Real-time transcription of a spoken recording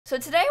So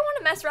today I want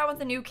to mess around with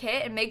the new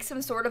kit and make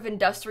some sort of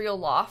industrial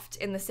loft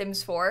in The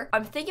Sims 4.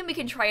 I'm thinking we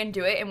can try and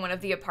do it in one of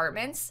the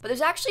apartments, but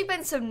there's actually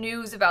been some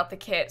news about the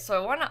kit, so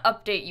I want to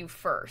update you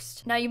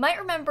first. Now you might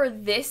remember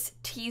this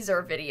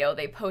teaser video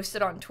they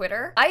posted on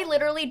Twitter. I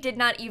literally did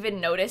not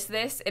even notice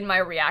this in my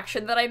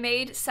reaction that I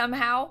made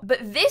somehow,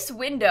 but this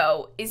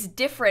window is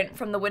different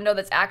from the window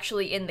that's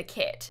actually in the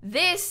kit.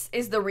 This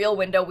is the real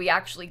window we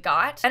actually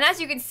got, and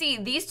as you can see,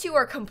 these two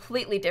are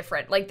completely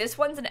different. Like, this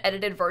one's an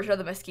edited version of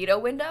the mosquito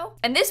window,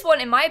 and this one,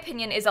 in my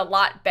opinion, is a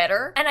lot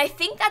better. And I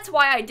think that's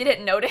why I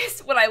didn't notice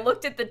when I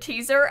looked at the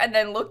teaser and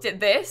then looked at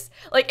this.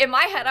 Like, in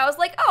my head, I was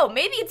like, oh,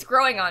 maybe it's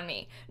growing on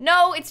me.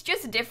 No, it's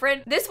just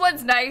different. This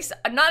one's nice.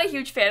 I'm not a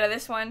huge fan of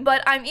this one,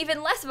 but I'm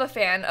even less of a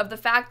fan of the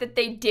fact that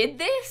they did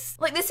this.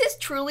 Like, this is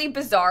truly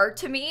bizarre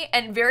to me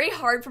and very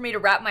hard for me to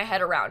wrap my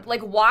head around.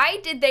 Like, why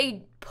did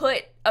they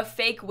put a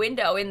fake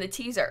window in the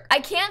teaser? I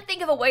can't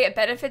think of a way it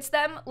benefits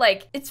them.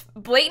 Like, it's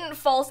blatant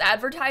false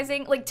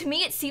advertising. Like, to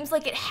me, it seems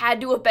like it had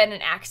to have been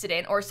an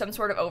accident or some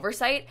sort of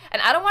oversight, and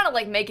I don't want to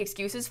like make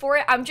excuses for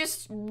it. I'm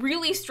just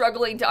really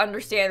struggling to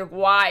understand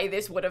why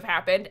this would have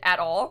happened at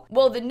all.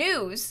 Well, the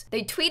news,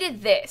 they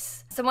tweeted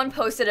this. Someone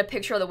posted a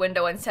picture of the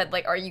window and said,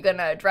 like, are you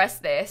gonna address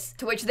this?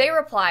 To which they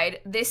replied,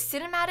 this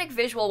cinematic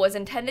visual was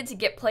intended to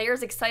get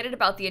players excited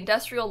about the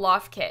Industrial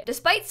Loft Kit.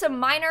 Despite some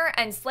minor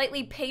and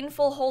slightly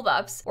painful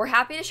holdups, we're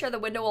happy to share the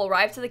window will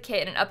arrive to the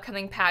kit in an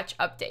upcoming patch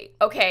update.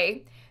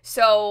 Okay,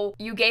 so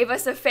you gave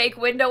us a fake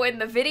window in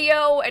the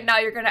video, and now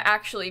you're gonna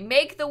actually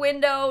make the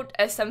window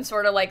as some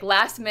sort of like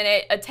last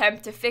minute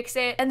attempt to fix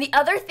it. And the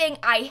other thing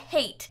I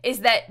hate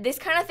is that this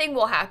kind of thing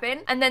will happen,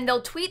 and then they'll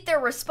tweet their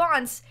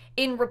response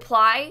in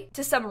reply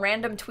to some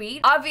random tweet,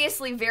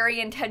 obviously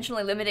very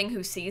intentionally limiting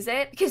who sees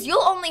it, because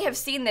you'll only have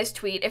seen this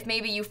tweet if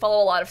maybe you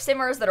follow a lot of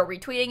Simmers that are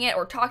retweeting it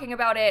or talking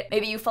about it.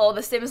 Maybe you follow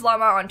the Sims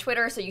Llama on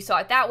Twitter, so you saw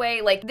it that way.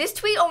 Like, this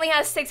tweet only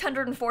has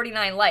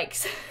 649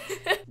 likes.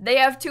 They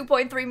have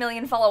 2.3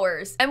 million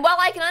followers. And while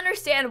I can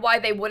understand why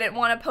they wouldn't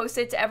want to post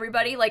it to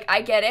everybody, like,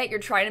 I get it, you're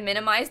trying to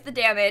minimize the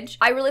damage,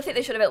 I really think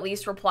they should have at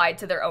least replied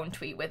to their own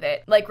tweet with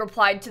it. Like,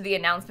 replied to the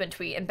announcement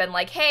tweet and been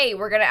like, hey,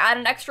 we're gonna add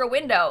an extra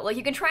window. Like,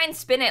 you can try and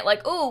spin it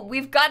like, ooh,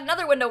 we've got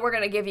another window we're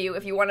gonna give you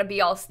if you want to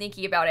be all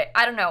sneaky about it.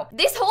 I don't know.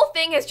 This whole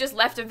thing has just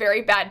left a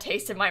very bad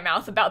taste in my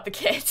mouth about the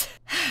kit.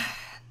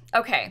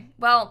 Okay,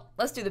 well,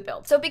 let's do the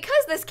build. So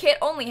because this kit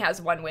only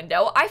has one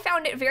window, I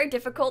found it very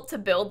difficult to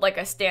build like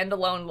a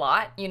standalone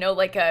lot, you know,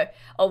 like a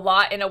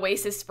lot in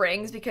Oasis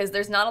Springs, because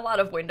there's not a lot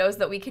of windows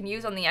that we can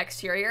use on the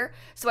exterior.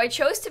 So I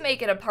chose to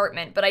make an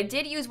apartment, but I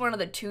did use one of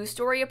the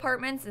 2-story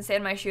apartments in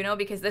San Myshuno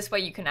because this way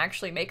you can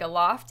actually make a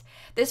loft.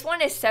 This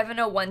one is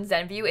 701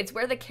 Zenview. It's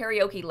where the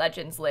karaoke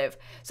legends live.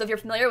 So if you're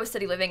familiar with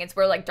city living, it's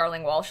where like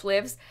Darling Walsh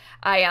lives.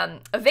 I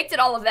evicted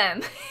all of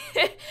them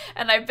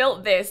and I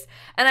built this,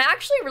 and I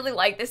actually really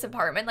like this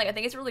apartment. Like, I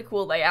think it's a really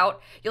cool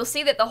layout. You'll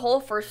see that the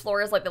whole first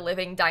floor is like the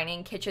living,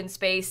 dining, kitchen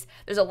space.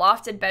 There's a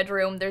lofted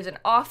bedroom, there's an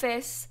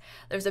office,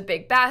 there's a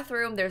big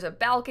bathroom, there's a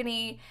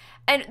balcony.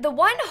 And the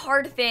one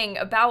hard thing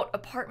about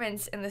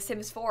apartments in The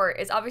Sims 4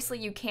 is obviously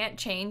you can't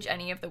change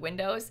any of the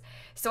windows.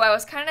 So I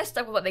was kind of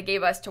stuck with what they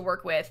gave us to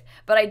work with,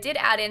 but I did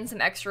add in some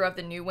extra of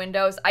the new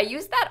windows. I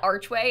used that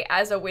archway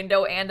as a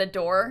window and a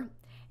door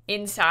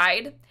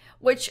inside,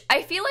 which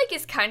I feel like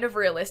is kind of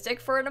realistic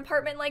for an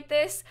apartment like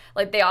this.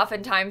 Like, they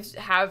oftentimes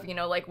have, you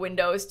know, like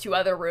windows to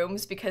other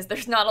rooms because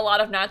there's not a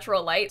lot of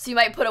natural light. So you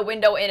might put a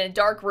window in a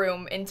dark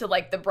room into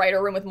like the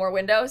brighter room with more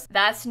windows.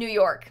 That's New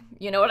York,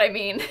 you know what I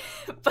mean?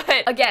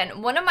 But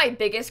again, one of my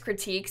biggest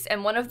critiques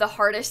and one of the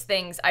hardest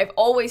things I've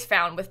always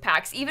found with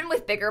packs, even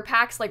with bigger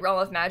packs like Realm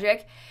of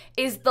Magic,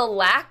 is the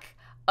lack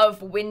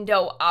of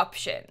window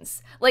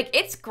options. Like,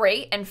 it's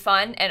great and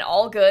fun and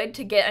all good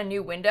to get a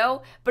new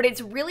window, but it's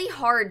really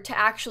hard to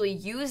actually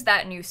use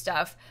that new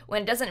stuff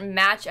when it doesn't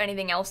match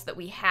anything else that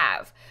we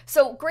have.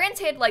 So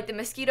granted, like, the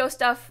mosquito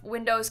stuff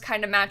windows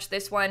kind of match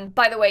this one.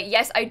 By the way,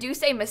 yes, I do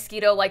say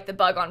mosquito like the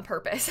bug on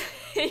purpose.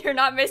 You're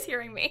not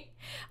mishearing me.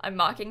 I'm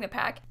mocking the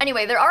pack.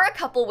 Anyway, there are a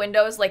couple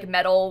windows, like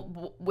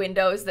metal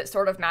windows, that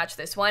sort of match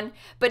this one,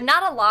 but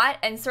not a lot,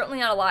 and certainly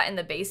not a lot in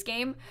the base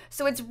game.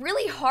 So it's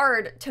really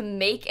hard to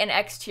make an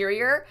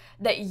exterior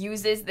that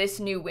uses this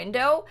new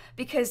window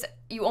because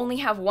you only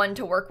have one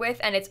to work with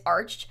and it's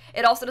arched.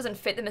 It also doesn't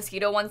fit the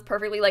mosquito ones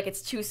perfectly, like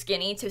it's too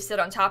skinny to sit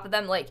on top of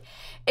them. Like,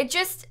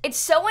 it's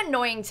so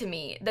annoying to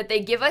me that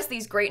they give us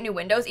these great new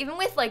windows. Even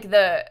with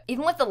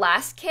the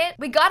last kit,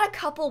 we got a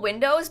couple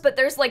windows, but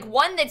there's like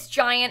one that's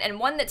giant and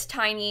one that's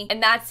tiny,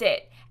 and that's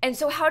it. And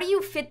so how do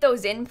you fit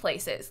those in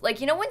places?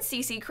 Like, you know when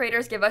CC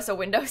creators give us a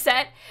window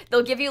set,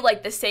 they'll give you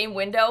like the same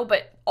window,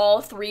 but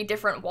all 3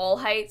 different wall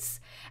heights,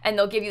 and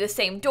they'll give you the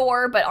same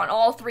door, but on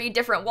all 3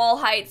 different wall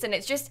heights, and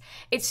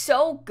it's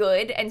so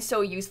good and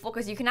so useful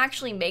because you can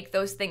actually make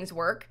those things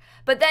work.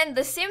 But then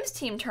the Sims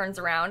team turns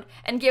around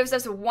and gives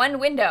us one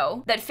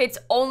window that fits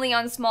only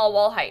on small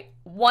wall height.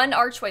 one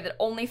archway that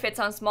only fits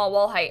on small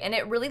wall height, and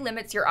it really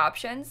limits your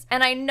options.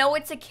 And I know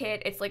it's a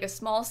kit, it's like a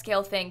small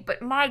scale thing,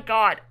 but my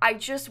God, I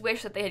just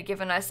wish that they had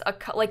given us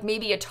like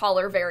maybe a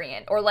taller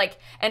variant, or like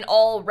an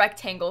all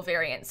rectangle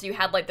variant. So you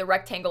had like the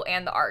rectangle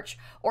and the arch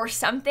or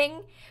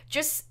something,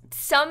 just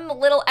some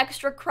little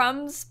extra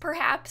crumbs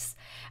perhaps.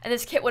 And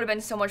this kit would have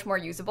been so much more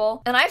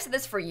usable. And I've said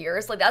this for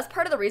years, like that's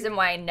part of the reason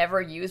why I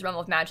never use Realm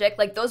of Magic.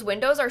 Like those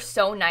windows are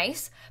so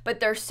nice, but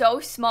they're so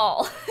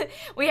small.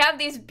 We have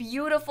these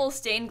beautiful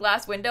stained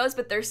glass windows,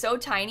 but they're so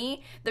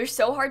tiny. They're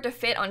so hard to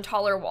fit on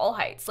taller wall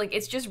heights. Like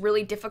it's just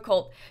really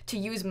difficult to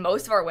use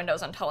most of our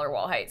windows on taller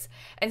wall heights.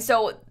 And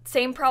so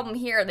same problem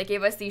here. They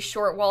gave us these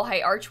short wall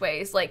height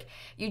archways. Like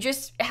you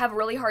just have a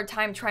really hard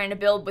time trying to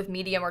build with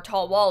medium or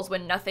tall walls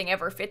when nothing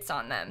ever fits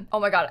on them. Oh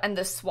my God, and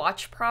the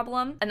swatch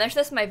problem. I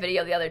mentioned this in my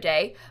video the other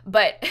day,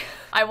 but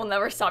I will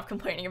never stop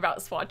complaining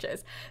about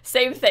swatches.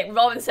 Same thing, we've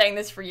all been saying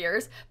this for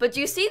years, but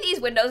do you see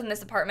these windows in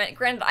this apartment?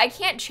 Granted, I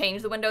can't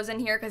change the windows in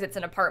here because it's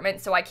an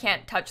apartment, so I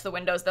can't touch the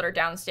windows that are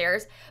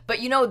downstairs, but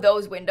you know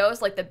those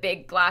windows, like the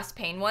big glass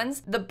pane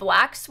ones, the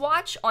black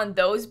swatch on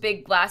those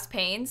big glass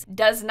panes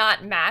does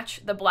not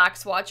match the black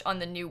swatch on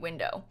the new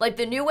window. Like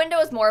the new window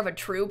is more of a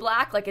true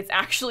black, like it's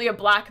actually a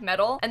black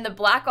metal, and the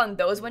black on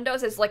those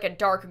windows is like a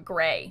dark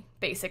gray,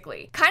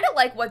 basically. Kind of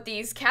like what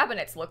these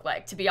cabinets look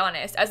like, to be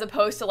honest, as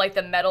opposed to like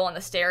the metal on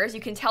the stairs.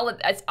 You can tell that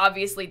that's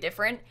obviously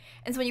different.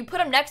 And so when you put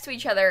them next to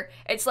each other,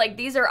 it's like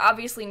these are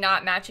obviously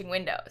not matching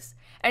windows.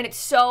 And it's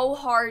so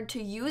hard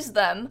to use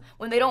them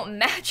when they don't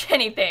match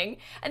anything.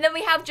 And then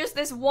we have just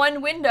this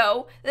one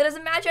window that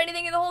doesn't match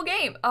anything in the whole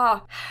game.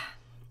 Ah.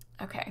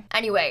 Okay.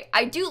 Anyway,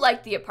 I do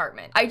like the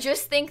apartment. I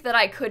just think that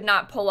I could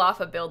not pull off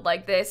a build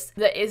like this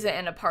that isn't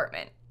an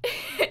apartment.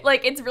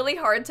 Like, it's really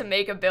hard to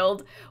make a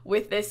build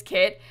with this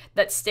kit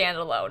that's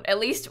standalone, at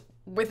least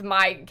with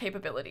my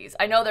capabilities.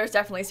 I know there's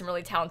definitely some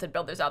really talented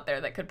builders out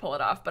there that could pull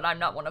it off, but I'm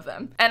not one of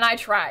them. And I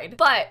tried.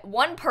 But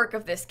one perk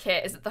of this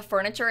kit is that the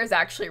furniture is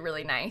actually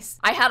really nice.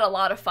 I had a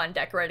lot of fun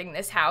decorating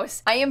this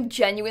house. I am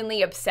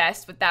genuinely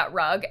obsessed with that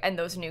rug and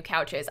those new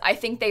couches. I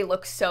think they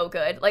look so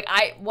good. Like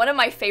one of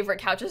my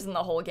favorite couches in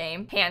the whole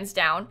game, hands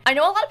down. I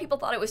know a lot of people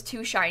thought it was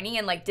too shiny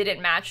and like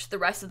didn't match the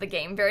rest of the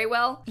game very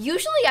well.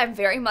 Usually I'm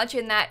very much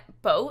in that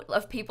boat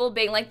of people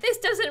being like, this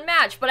doesn't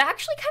match, but I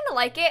actually kind of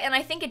like it and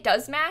I think it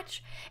does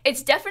match.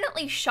 It's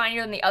definitely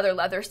shinier than the other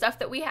leather stuff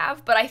that we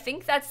have, but I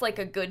think that's like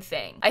a good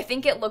thing. I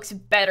think it looks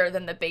better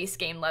than the base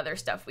game leather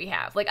stuff we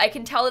have. Like I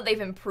can tell that they've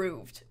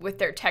improved with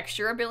their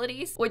texture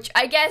abilities, which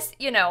I guess,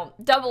 you know,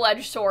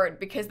 double-edged sword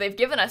because they've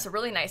given us a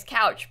really nice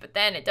couch, but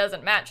then it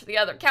doesn't match the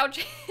other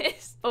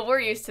couches. But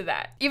we're used to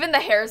that. Even the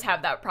hairs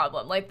have that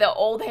problem. Like the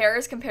old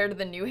hairs compared to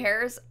the new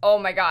hairs, oh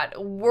my God,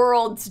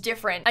 worlds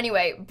different.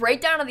 Anyway,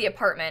 breakdown of the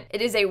apartment.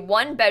 It is a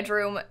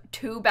 1-bedroom,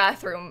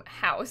 2-bathroom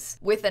house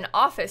with an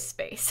office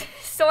space.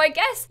 So I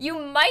guess you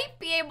might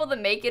be able to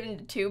make it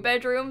into 2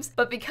 bedrooms,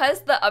 but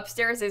because the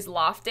upstairs is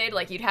lofted,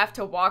 like you'd have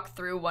to walk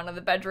through one of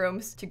the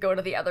bedrooms to go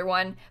to the other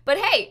one. But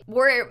hey,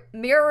 we're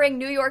mirroring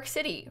New York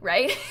City,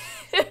 right?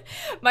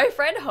 My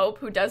friend Hope,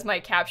 who does my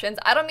captions,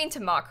 I don't mean to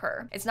mock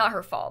her, it's not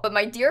her fault, but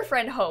my dear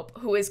friend Hope,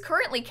 who is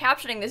currently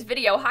captioning this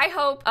video, hi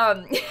Hope,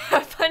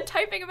 have fun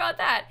typing about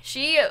that.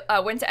 She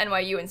went to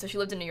NYU, and so she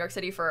lived in New York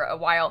City for a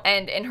while,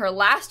 and in her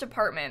last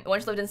apartment, the one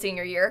she lived in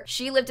senior year,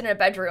 she lived in a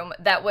bedroom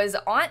that was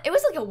on, it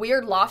was like a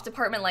weird loft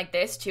apartment like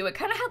this too. It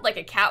kind of had like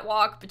a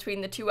catwalk between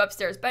the 2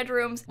 upstairs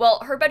bedrooms. Well,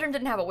 her bedroom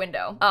didn't have a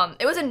window.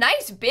 It was a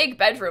nice big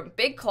bedroom,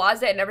 big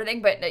closet and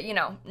everything, but you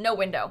know, no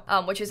window,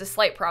 which is a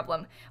slight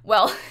problem.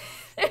 Well,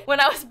 when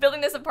I was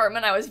building this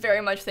apartment, I was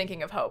very much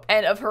thinking of Hope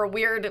and of her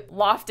weird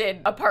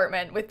lofted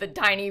apartment with the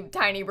tiny,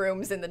 tiny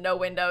rooms and the no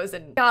windows.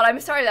 And God, I'm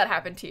sorry that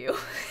happened to you.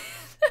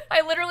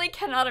 I literally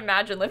cannot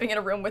imagine living in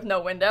a room with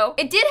no window.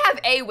 It did have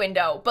a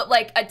window, but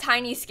like a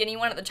tiny skinny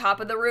one at the top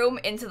of the room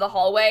into the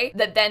hallway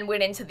that then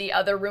went into the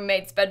other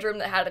roommate's bedroom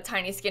that had a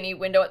tiny skinny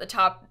window at the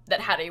top that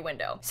had a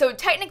window. So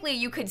technically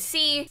you could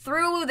see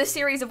through the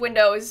series of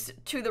windows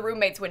to the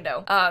roommate's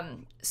window.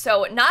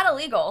 So not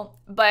illegal,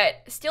 but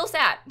still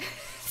sad.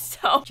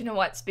 So, you know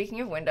what? Speaking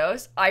of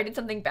windows, I did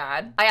something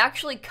bad. I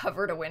actually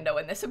covered a window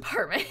in this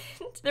apartment.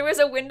 There was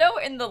a window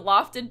in the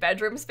lofted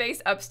bedroom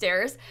space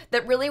upstairs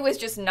that really was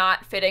just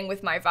not fitting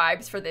with my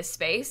vibes for this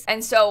space.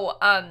 And so,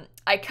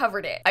 I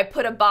covered it. I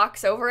put a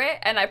box over it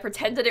and I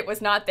pretended it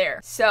was not there.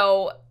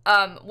 So,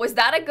 was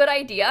that a good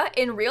idea?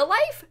 In real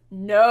life?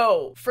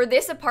 No. For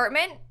this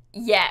apartment,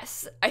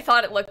 yes. I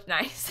thought it looked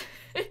nice.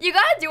 You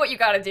gotta do what you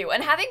gotta do,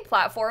 and having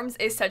platforms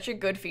is such a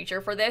good feature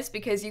for this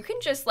because you can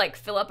just like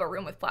fill up a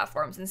room with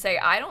platforms and say,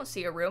 I don't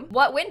see a room.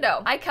 What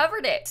window? I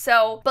covered it.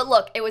 So, but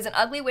look, it was an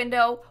ugly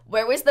window.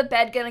 Where was the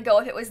bed gonna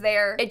go if it was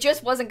there? It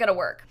just wasn't gonna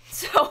work.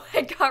 So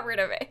I got rid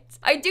of it.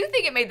 I do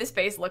think it made the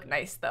space look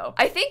nice though.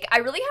 I think I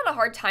really had a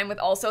hard time with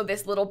also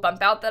this little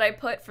bump out that I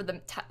put for the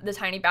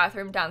tiny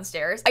bathroom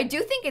downstairs. I do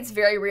think it's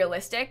very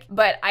realistic,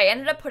 but I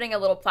ended up putting a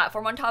little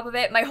platform on top of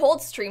it. My whole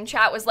stream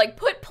chat was like,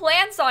 put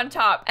plants on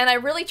top. And I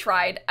really tried.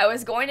 tried. I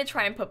was going to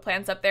try and put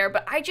plants up there,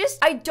 but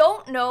I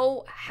don't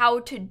know how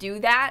to do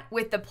that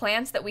with the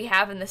plants that we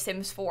have in The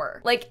Sims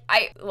 4. Like,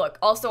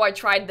 also I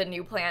tried the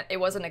new plant. It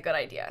wasn't a good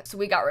idea. So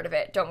we got rid of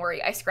it. Don't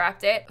worry, I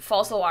scrapped it.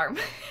 False alarm.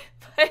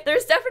 But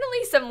there's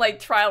definitely some like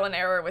trial and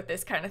error with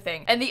this kind of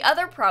thing. And the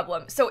other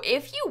problem, so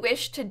if you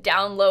wish to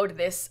download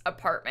this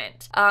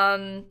apartment,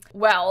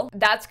 well,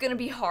 that's gonna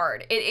be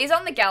hard. It is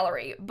on the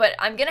gallery, but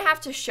I'm gonna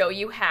have to show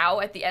you how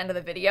at the end of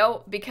the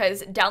video,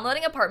 because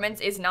downloading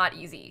apartments is not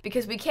easy,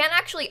 because we can't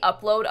actually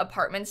upload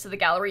apartments to the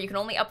gallery. You can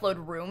only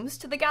upload rooms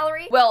to the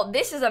gallery. Well,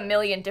 this is a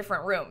million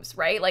different rooms,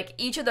 right? Like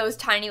each of those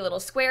tiny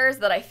little squares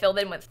that I filled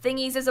in with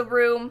thingies is a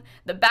room,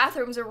 the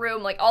bathroom's a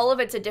room, like all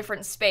of it's a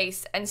different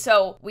space. And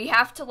so we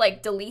have to like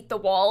delete the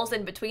walls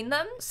in between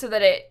them so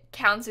that it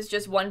counts as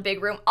just one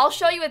big room. I'll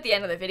show you at the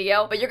end of the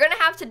video, but you're gonna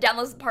have to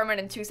download this apartment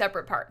in 2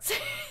 separate parts.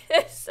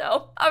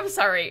 So I'm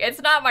sorry,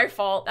 it's not my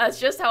fault. That's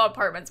just how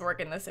apartments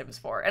work in The Sims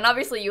 4. And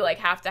obviously you like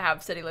have to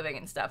have city living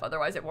and stuff,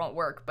 otherwise it won't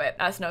work, but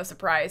that's no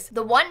surprise.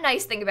 The one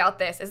nice thing about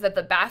this is that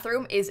the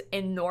bathroom is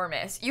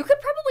enormous. You could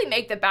probably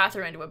make the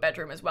bathroom into a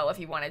bedroom as well if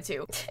you wanted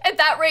to. At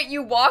that rate,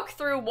 you walk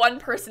through one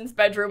person's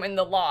bedroom in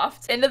the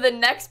loft, into the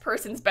next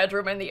person's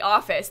bedroom in the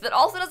office that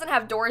also doesn't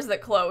have doors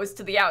that close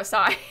to the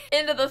outside,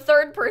 into the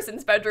third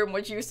person's bedroom,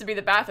 which used to be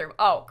the bathroom.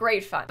 Oh,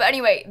 great fun. But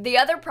anyway, the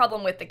other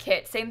problem with the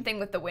kit, same thing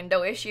with the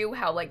window issue,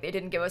 how like they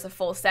didn't give us a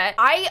full set.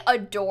 I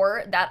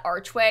adore that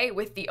archway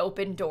with the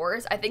open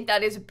doors. I think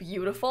that is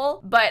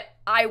beautiful, but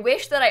I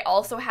wish that I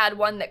also had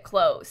one that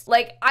closed.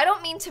 Like, I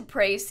don't mean to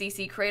praise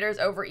CC creators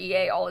over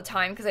EA all the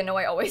time, because I know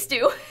I always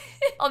do.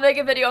 I'll make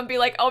a video and be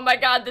like, oh my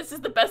god, this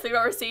is the best thing I've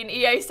ever seen,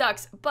 EA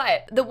sucks.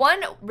 But the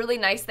one really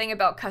nice thing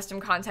about custom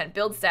content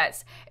build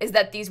sets is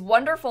that these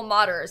wonderful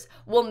modders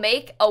will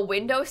make a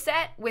window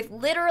set with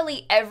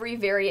literally every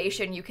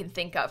variation you can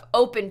think of.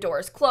 Open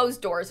doors,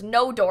 closed doors,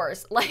 no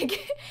doors,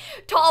 like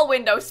tall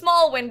window,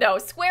 small window,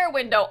 square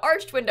window,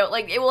 arched window.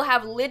 Like, it will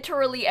have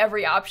literally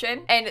every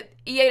option, and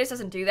EA just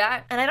doesn't do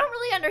that, and I don't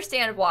really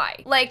understand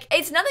why. Like,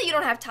 it's not that you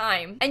don't have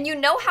time, and you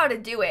know how to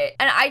do it,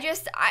 and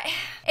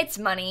it's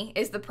money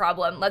is the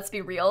problem, let's be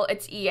real,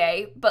 it's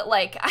EA, but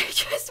like, I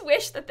just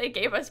wish that they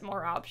gave us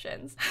more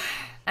options.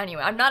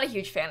 Anyway, I'm not a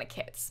huge fan of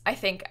kits. I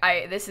think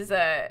this is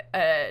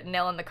a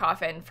nail in the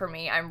coffin for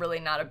me. I'm really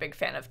not a big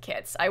fan of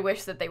kits. I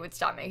wish that they would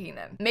stop making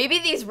them. Maybe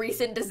these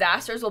recent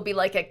disasters will be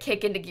like a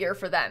kick into gear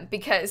for them,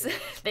 because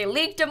they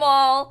leaked them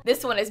all,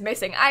 this one is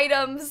missing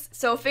items,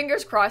 so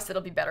fingers crossed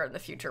it'll be better in the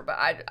future, but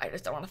I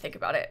just don't want to think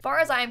about it. As far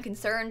as I am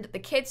concerned, the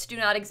kits do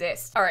not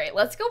exist. All right,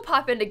 let's go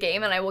pop into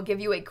game and I will give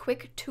you a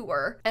quick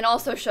tour and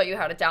also show you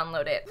how to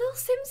download it.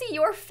 lilsimsie,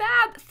 you're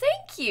fab,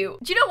 thank you.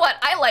 Do you know what?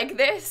 I like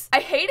this. I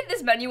hated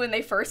this menu when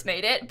they first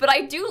made it, but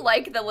I do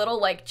like the little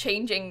like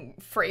changing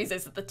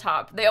phrases at the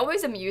top. They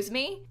always amuse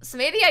me. So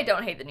maybe I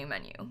don't hate the new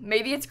menu.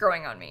 Maybe it's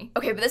growing on me.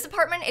 Okay, but this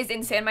apartment is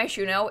in San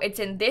Myshuno. It's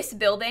in this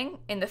building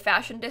in the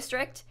fashion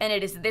district, and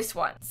it is this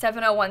one,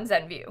 701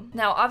 Zenview.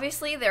 Now,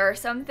 obviously there are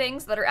some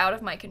things that are out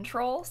of my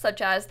control,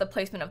 such as the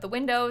placement of the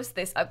windows,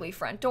 this ugly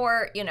front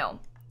door, you know,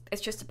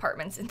 it's just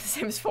apartments in The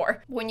Sims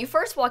 4. When you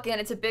first walk in,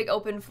 it's a big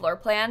open floor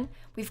plan.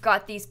 We've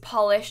got these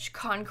polished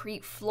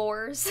concrete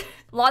floors.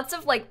 Lots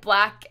of like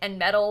black and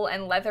metal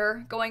and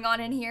leather going on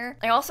in here.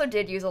 I also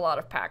did use a lot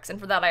of packs, and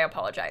for that I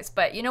apologize.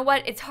 But you know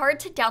what? It's hard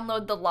to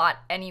download the lot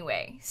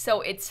anyway, so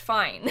it's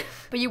fine.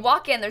 But you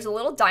walk in, there's a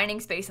little dining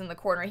space in the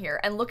corner here,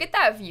 and look at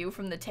that view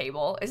from the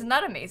table. Isn't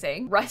that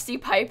amazing? Rusty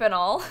pipe and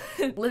all.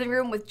 Living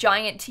room with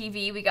giant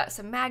TV. We got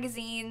some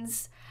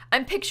magazines.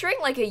 I'm picturing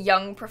like a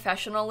young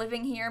professional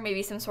living here,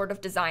 maybe some sort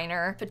of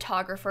designer,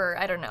 photographer,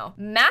 I don't know.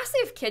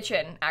 Massive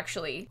kitchen,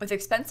 actually, with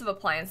expensive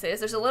appliances.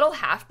 There's a little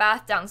half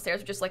bath downstairs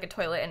with just like a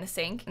toilet and a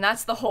sink, and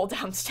that's the whole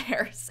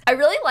downstairs. I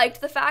really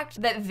liked the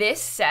fact that this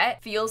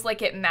set feels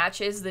like it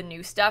matches the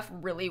new stuff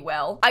really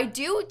well. I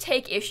do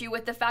take issue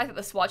with the fact that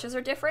the swatches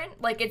are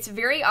different. Like, it's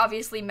very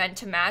obviously meant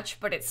to match,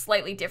 but it's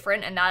slightly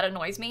different, and that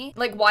annoys me.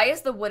 Like, why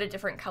is the wood a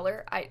different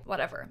color?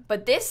 Whatever.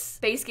 But this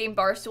base game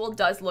bar stool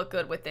does look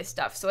good with this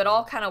stuff, so it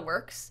all kind of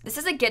works. This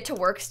is a get to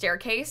work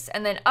staircase,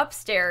 and then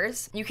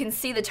upstairs you can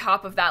see the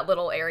top of that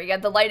little area.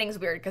 The lighting's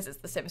weird because it's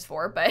The Sims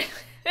 4, but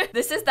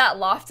this is that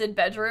lofted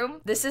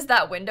bedroom. This is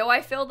that window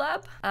I filled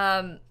up.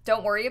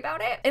 Don't worry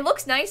about it. It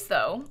looks nice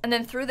though. And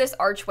then through this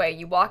archway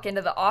you walk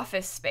into the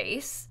office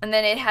space, and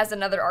then it has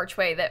another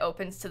archway that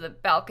opens to the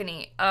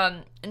balcony.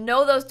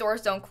 No, those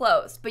doors don't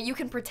close, but you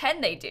can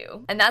pretend they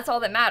do, and that's all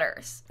that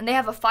matters. And they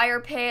have a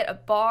fire pit, a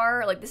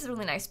bar, like this is a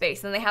really nice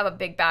space. And then they have a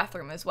big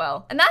bathroom as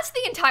well. And that's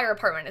the entire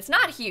apartment. It's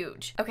not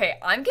huge. Okay,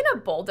 I'm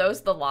gonna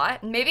bulldoze the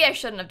lot. Maybe I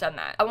shouldn't have done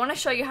that. I wanna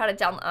show you how to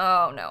download,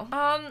 oh no.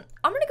 I'm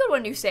gonna go to a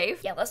new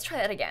save. Yeah, let's try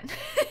that again.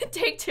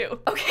 Take 2.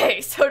 Okay,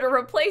 so to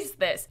replace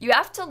this, you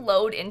have to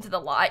load into the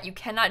lot. You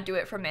cannot do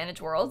it from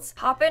Manage Worlds.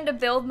 Hop into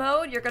build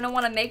mode. You're gonna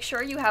wanna make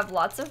sure you have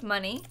lots of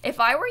money. If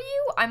I were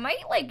you, I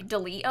might like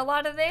delete a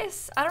lot of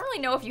this. I don't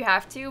really know if you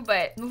have to,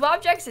 but move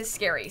objects is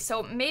scary,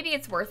 so maybe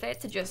it's worth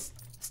it to just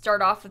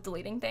start off with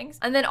deleting things.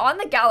 And then on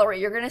the gallery,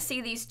 you're gonna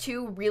see these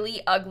 2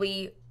 really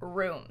ugly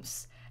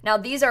rooms. Now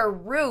these are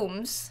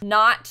rooms,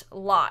 not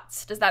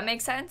lots. Does that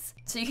make sense?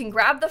 So you can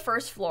grab the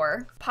first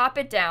floor, pop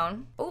it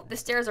down. Oh, the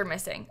stairs are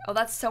missing. Oh,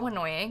 that's so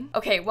annoying.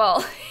 Okay,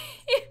 well,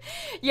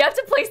 you have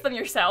to place them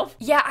yourself.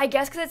 Yeah, I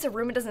guess because it's a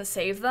room, it doesn't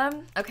save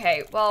them.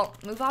 Okay, well,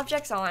 move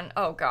objects on.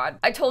 Oh God,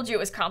 I told you it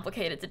was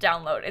complicated to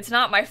download. It's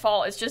not my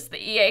fault, it's just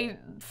the EA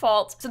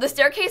fault. So the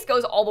staircase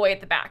goes all the way at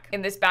the back,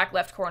 in this back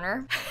left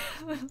corner.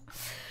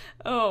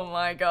 Oh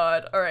my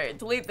God. All right,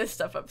 delete this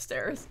stuff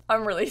upstairs.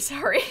 I'm really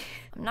sorry.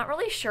 I'm not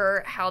really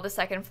sure how the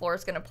second floor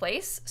is gonna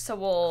place, so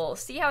we'll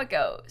see how it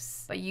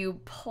goes. But you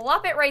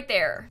plop it right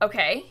there.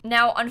 Okay,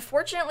 now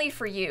unfortunately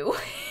for you,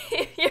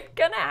 you're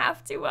gonna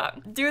have to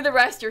do the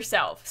rest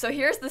yourself. So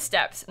here's the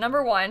steps.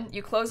 Number one,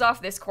 you close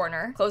off this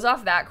corner, close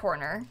off that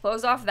corner,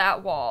 close off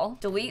that wall,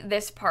 delete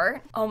this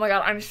part. Oh my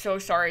God, I'm so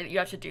sorry that you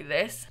have to do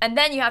this. And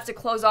then you have to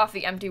close off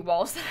the empty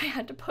walls that I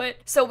had to put.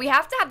 So we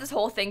have to have this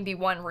whole thing be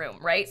one room,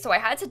 right? So I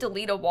had to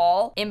delete a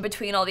wall in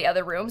between all the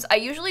other rooms. I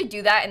usually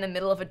do that in the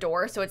middle of a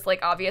door, so it's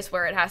like obvious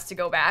where it has to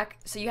go back.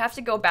 So you have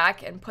to go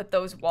back and put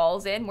those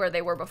walls in where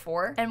they were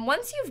before. And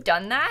once you've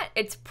done that,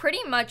 it's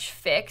pretty much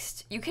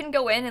fixed. You can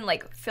go in and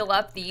like fill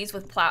up these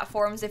with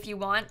platforms if you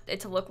want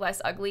it to look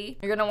less ugly.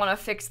 You're gonna wanna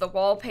fix the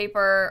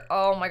wallpaper.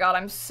 Oh my God,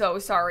 I'm so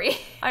sorry.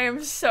 I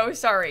am so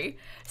sorry.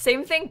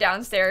 Same thing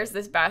downstairs,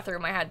 this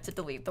bathroom, I had to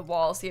delete the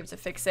wall, so you have to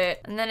fix it.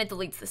 And then it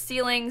deletes the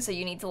ceiling, so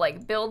you need to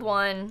like build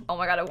one. Oh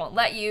my God, it won't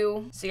let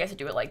you. So you have to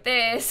do it like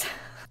this.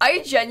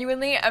 I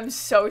genuinely am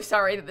so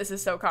sorry that this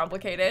is so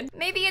complicated.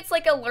 Maybe it's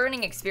like a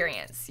learning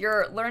experience.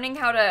 You're learning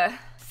how to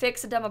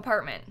fix a dumb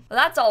apartment. Well,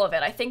 that's all of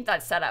it. I think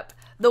that's set up.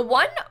 The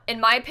one, in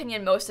my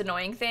opinion, most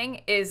annoying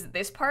thing is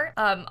this part.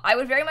 I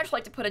would very much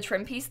like to put a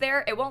trim piece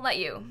there. It won't let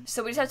you.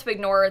 So we just have to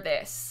ignore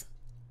this.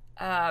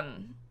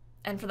 And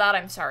for that,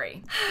 I'm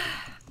sorry.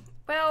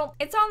 Well,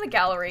 it's on the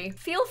gallery.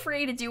 Feel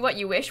free to do what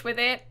you wish with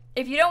it.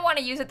 If you don't want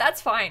to use it,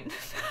 that's fine.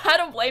 I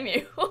don't blame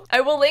you.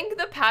 I will link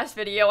the past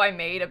video I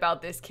made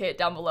about this kit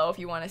down below if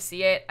you want to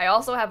see it. I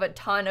also have a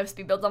ton of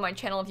speed builds on my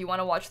channel if you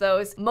want to watch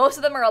those. Most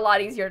of them are a lot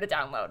easier to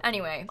download.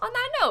 Anyway, on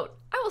that note,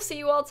 I will see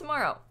you all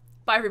tomorrow.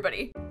 Bye,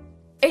 everybody.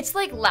 It's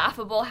like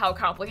laughable how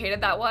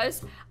complicated that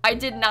was. I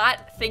did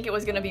not think it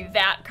was gonna be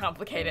that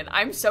complicated.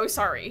 I'm so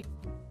sorry.